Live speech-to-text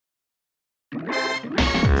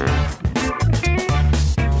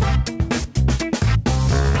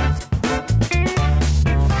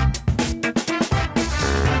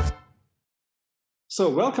So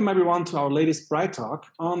welcome everyone to our latest Bright Talk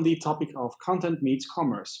on the topic of content meets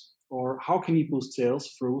commerce, or how can you boost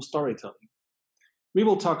sales through storytelling. We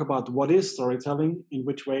will talk about what is storytelling, in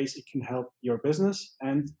which ways it can help your business,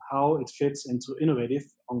 and how it fits into innovative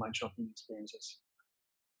online shopping experiences.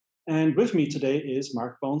 And with me today is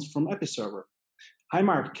Marc Bohnes from Episerver. Hi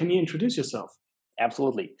Marc, can you introduce yourself?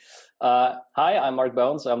 Absolutely. Hi, I'm Marc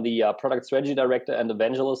Bohnes. I'm the Product Strategy Director and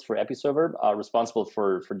Evangelist for Episerver, responsible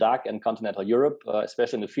for DACH and Continental Europe,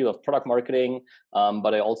 especially in the field of product marketing.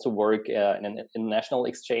 But I also work in an international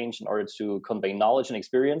exchange in order to convey knowledge and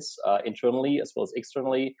experience internally as well as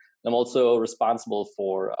externally. I'm also responsible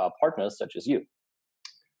for partners such as you.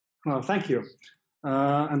 Well, thank you.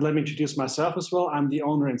 And let me introduce myself as well. I'm the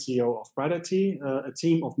owner and CEO of Bright IT, a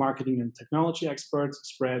team of marketing and technology experts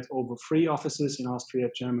spread over 3 offices in Austria,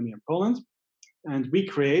 Germany, and Poland. And we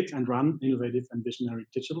create and run innovative and visionary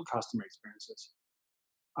digital customer experiences.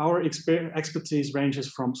 Our expertise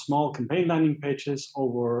ranges from small campaign landing pages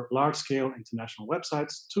over large-scale international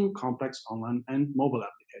websites to complex online and mobile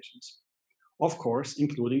applications. Of course,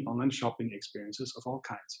 including online shopping experiences of all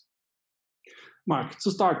kinds. Marc, to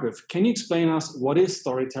start with, can you explain us what is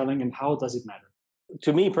storytelling and how does it matter?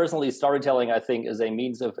 To me personally, storytelling, I think, is a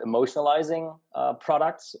means of emotionalizing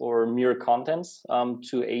products or mere contents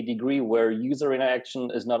to a degree where user interaction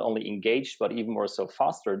is not only engaged, but even more so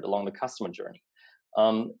fostered along the customer journey.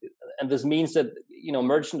 And this means that,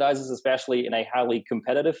 merchandisers, especially in a highly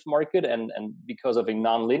competitive market and because of a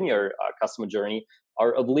non-linear customer journey,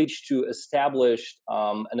 are obliged to establish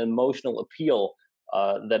an emotional appeal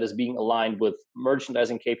that is being aligned with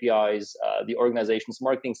merchandising KPIs, the organization's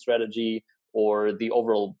marketing strategy, or the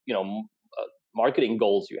overall, marketing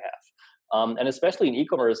goals you have. And especially in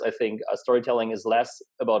e-commerce, I think storytelling is less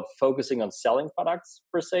about focusing on selling products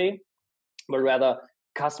per se, but rather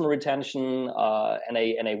customer retention and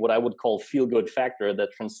a what I would call feel-good factor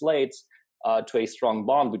that translates to a strong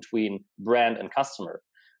bond between brand and customer.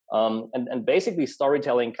 And basically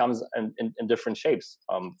storytelling comes in different shapes.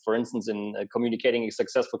 For instance, in communicating a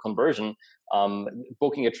successful conversion,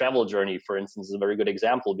 booking a travel journey, for instance, is a very good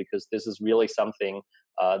example because this is really something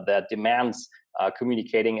that demands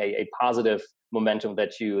communicating a positive momentum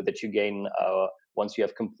that you gain once you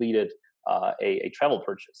have completed a travel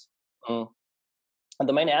purchase. And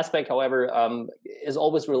the main aspect, however, is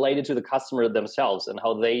always related to the customer themselves and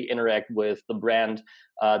how they interact with the brand,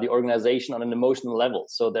 the organization on an emotional level.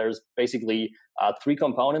 So there's basically 3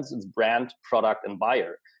 components: it's brand, product, and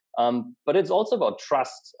buyer. But it's also about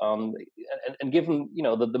trust. And given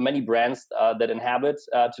the many brands that inhabit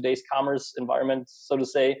today's commerce environment, so to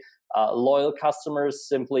say, loyal customers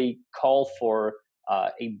simply call for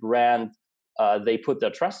a brand they put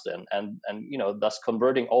their trust in, and thus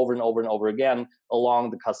converting over and over and over again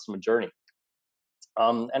along the customer journey.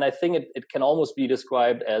 And I think it can almost be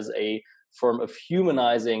described as a form of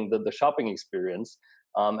humanizing the shopping experience.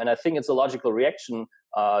 And I think it's a logical reaction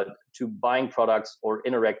to buying products or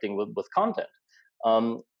interacting with content.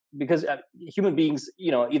 Because human beings,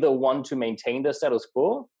 either want to maintain the status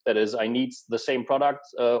quo, that is, I need the same product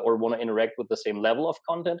or want to interact with the same level of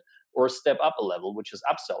content, or step up a level, which is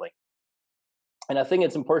upselling. And I think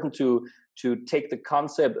it's important to take the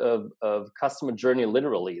concept of customer journey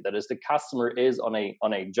literally. That is, the customer is on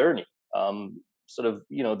a journey.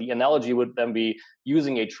 The analogy would then be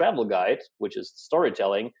using a travel guide, which is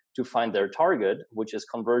storytelling, to find their target, which is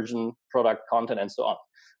conversion, product, content, and so on.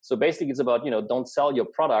 So basically, it's about don't sell your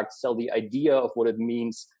product, sell the idea of what it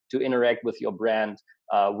means to interact with your brand,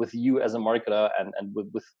 with you as a marketer, and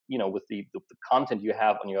with the content you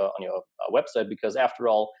have on your website. Because after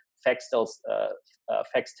all, facts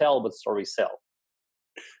tell, but stories sell.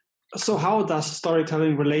 So how does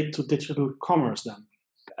storytelling relate to digital commerce then?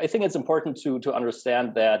 I think it's important to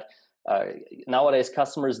understand that nowadays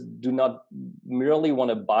customers do not merely want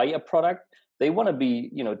to buy a product. They want to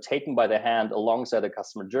be taken by the hand alongside the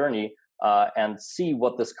customer journey and see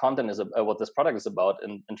what this content is, what this product is about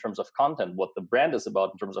in terms of content, what the brand is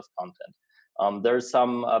about in terms of content. There's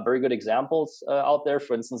some very good examples out there.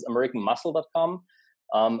 For instance, AmericanMuscle.com.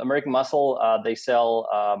 American Muscle, they sell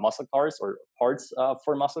muscle cars or parts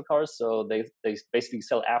for muscle cars. So they basically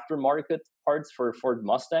sell aftermarket parts for Ford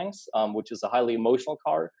Mustangs, which is a highly emotional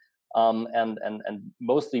car, and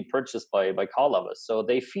mostly purchased by car lovers. So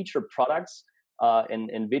they feature products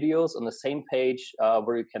in videos on the same page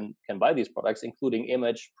where you can buy these products, including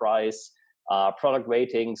image, price, product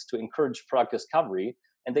ratings to encourage product discovery.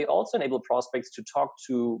 And they also enable prospects to talk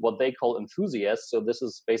to what they call enthusiasts. So this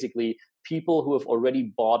is basically people who have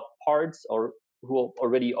already bought parts or who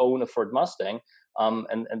already own a Ford Mustang.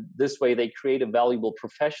 And this way they create a valuable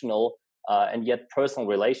professional and yet personal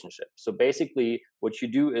relationship. So basically what you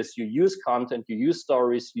do is you use content, you use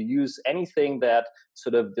stories, you use anything that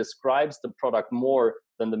sort of describes the product more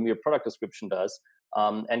than the mere product description does,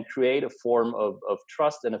 and create a form of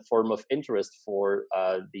trust and a form of interest for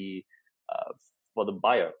the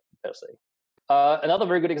buyer per se. Another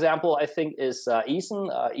very good example, I think, is Eason.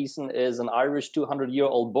 Eason is an Irish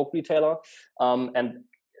 200-year-old book retailer, and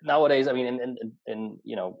nowadays, I mean,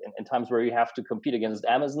 in times where you have to compete against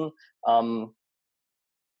Amazon,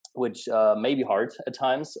 which may be hard at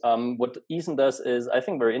times, what Eason does is, I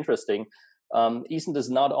think, very interesting. Eason does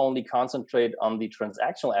not only concentrate on the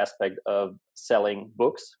transactional aspect of selling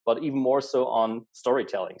books, but even more so on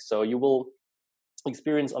storytelling. So you will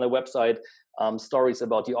experience on a website stories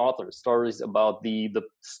about the author, stories about the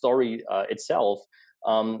story itself,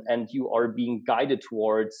 and you are being guided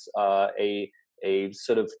towards a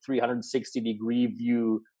sort of 360-degree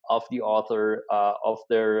view of the author, of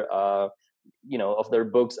their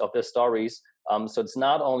books, of their stories. So it's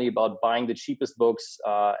not only about buying the cheapest books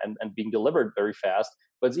and being delivered very fast,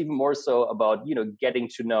 but it's even more so about getting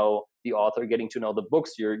to know the author, getting to know the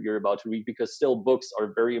books you're about to read, because still books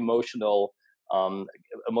are very emotional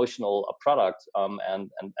product, and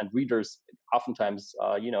readers oftentimes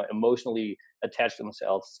emotionally attach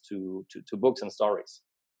themselves to books and stories.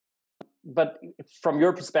 But from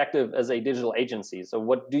your perspective as a digital agency, so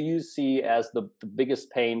what do you see as the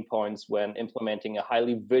biggest pain points when implementing a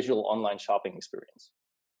highly visual online shopping experience?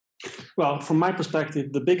 Well, from my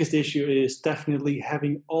perspective, the biggest issue is definitely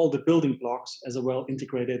having all the building blocks as a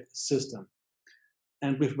well-integrated system.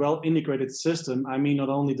 And with well-integrated system, I mean not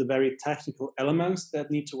only the very technical elements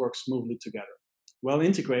that need to work smoothly together.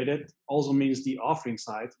 Well-integrated also means the offering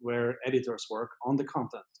side, where editors work on the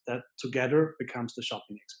content that together becomes the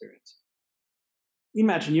shopping experience.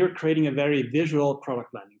 Imagine you're creating a very visual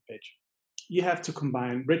product landing page. You have to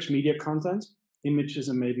combine rich media content, images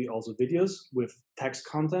and maybe also videos, with text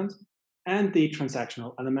content and the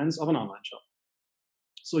transactional elements of an online shop.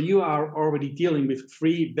 So you are already dealing with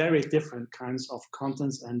 3 very different kinds of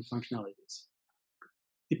contents and functionalities.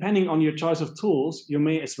 Depending on your choice of tools, you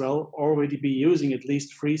may as well already be using at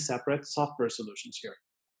least 3 separate software solutions here,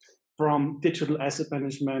 from digital asset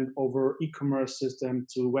management over e-commerce system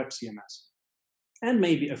to web CMS. And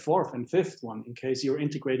maybe a 4th and 5th one in case you're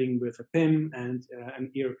integrating with a PIM and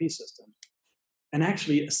an ERP system. And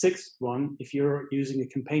actually a 6th one if you're using a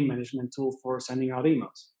campaign management tool for sending out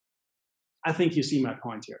emails. I think you see my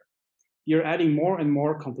point here. You're adding more and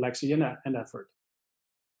more complexity and effort.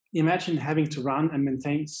 Imagine having to run and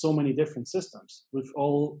maintain so many different systems with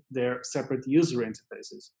all their separate user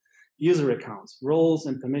interfaces, user accounts, roles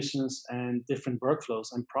and permissions, and different workflows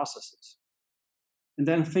and processes. And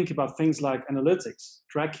then think about things like analytics,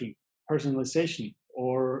 tracking, personalization,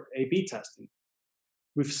 or A/B testing.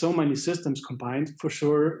 With so many systems combined, for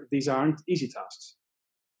sure, these aren't easy tasks.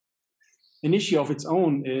 An issue of its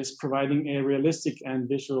own is providing a realistic and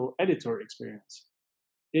visual editor experience.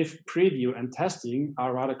 If preview and testing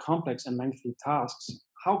are rather complex and lengthy tasks,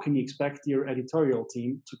 how can you expect your editorial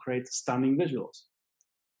team to create stunning visuals?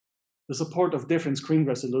 The support of different screen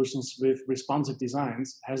resolutions with responsive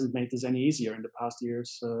designs hasn't made this any easier in the past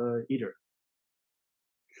years either.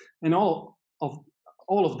 And all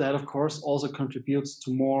of that, of course, also contributes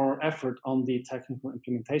to more effort on the technical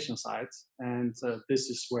implementation side, and this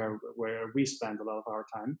is where we spend a lot of our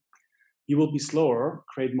time. You will be slower,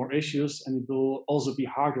 create more issues, and it will also be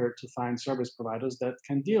harder to find service providers that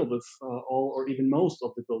can deal with all or even most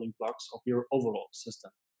of the building blocks of your overall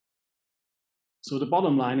system. So the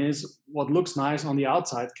bottom line is, what looks nice on the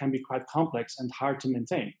outside can be quite complex and hard to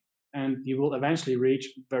maintain, and you will eventually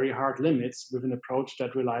reach very hard limits with an approach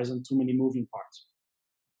that relies on too many moving parts.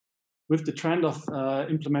 With the trend of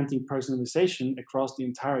implementing personalization across the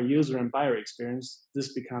entire user and buyer experience,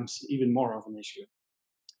 this becomes even more of an issue.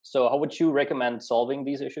 So how would you recommend solving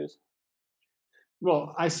these issues?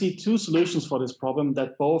 Well, I see 2 solutions for this problem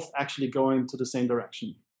that both actually go into the same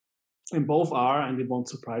direction. And both are, and it won't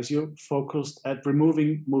surprise you, focused at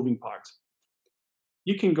removing moving parts.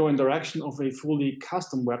 You can go in the direction of a fully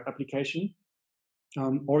custom web application,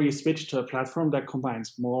 or you switch to a platform that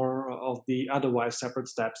combines more of the otherwise separate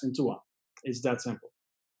steps into one. It's that simple.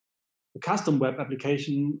 The custom web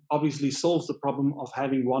application obviously solves the problem of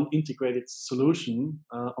having one integrated solution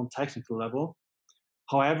on technical level.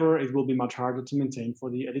 However, it will be much harder to maintain for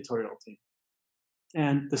the editorial team.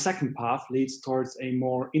 And the second path leads towards a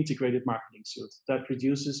more integrated marketing suite that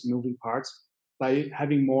reduces moving parts by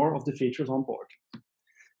having more of the features on board.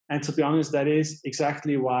 And to be honest, that is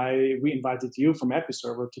exactly why we invited you from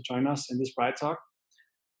Episerver to join us in this Bright Talk.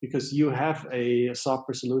 because you have a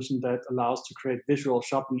software solution that allows to create visual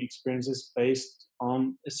shopping experiences based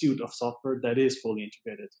on a suite of software that is fully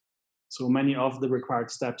integrated. So many of the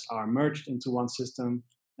required steps are merged into one system,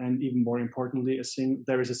 and even more importantly,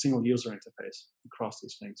 there is a single user interface across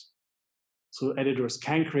these things. So editors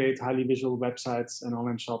can create highly visual websites and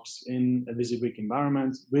online shops in a WYSIWYG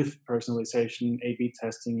environment with personalization, A/B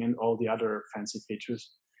testing, and all the other fancy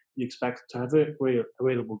features you expect to have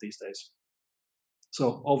available these days.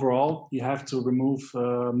 So overall, you have to remove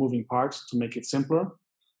moving parts to make it simpler.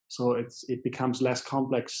 So it becomes less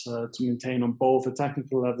complex to maintain on both a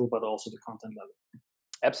technical level, but also the content level.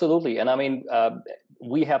 Absolutely, and I mean,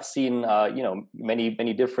 we have seen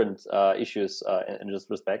many different issues in this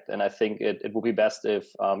respect, and I think it would be best if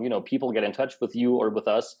people get in touch with you or with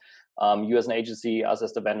us, you as an agency, us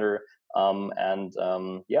as the vendor, and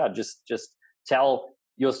just tell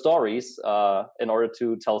your stories in order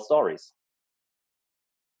to tell stories.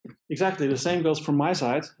 Exactly, the same goes from my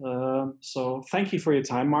side. So thank you for your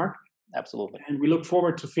time, Mark. Absolutely. And we look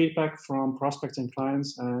forward to feedback from prospects and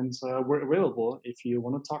clients, and we're available if you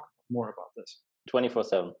want to talk more about this.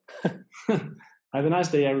 24/7. Have a nice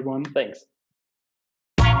day, everyone. Thanks.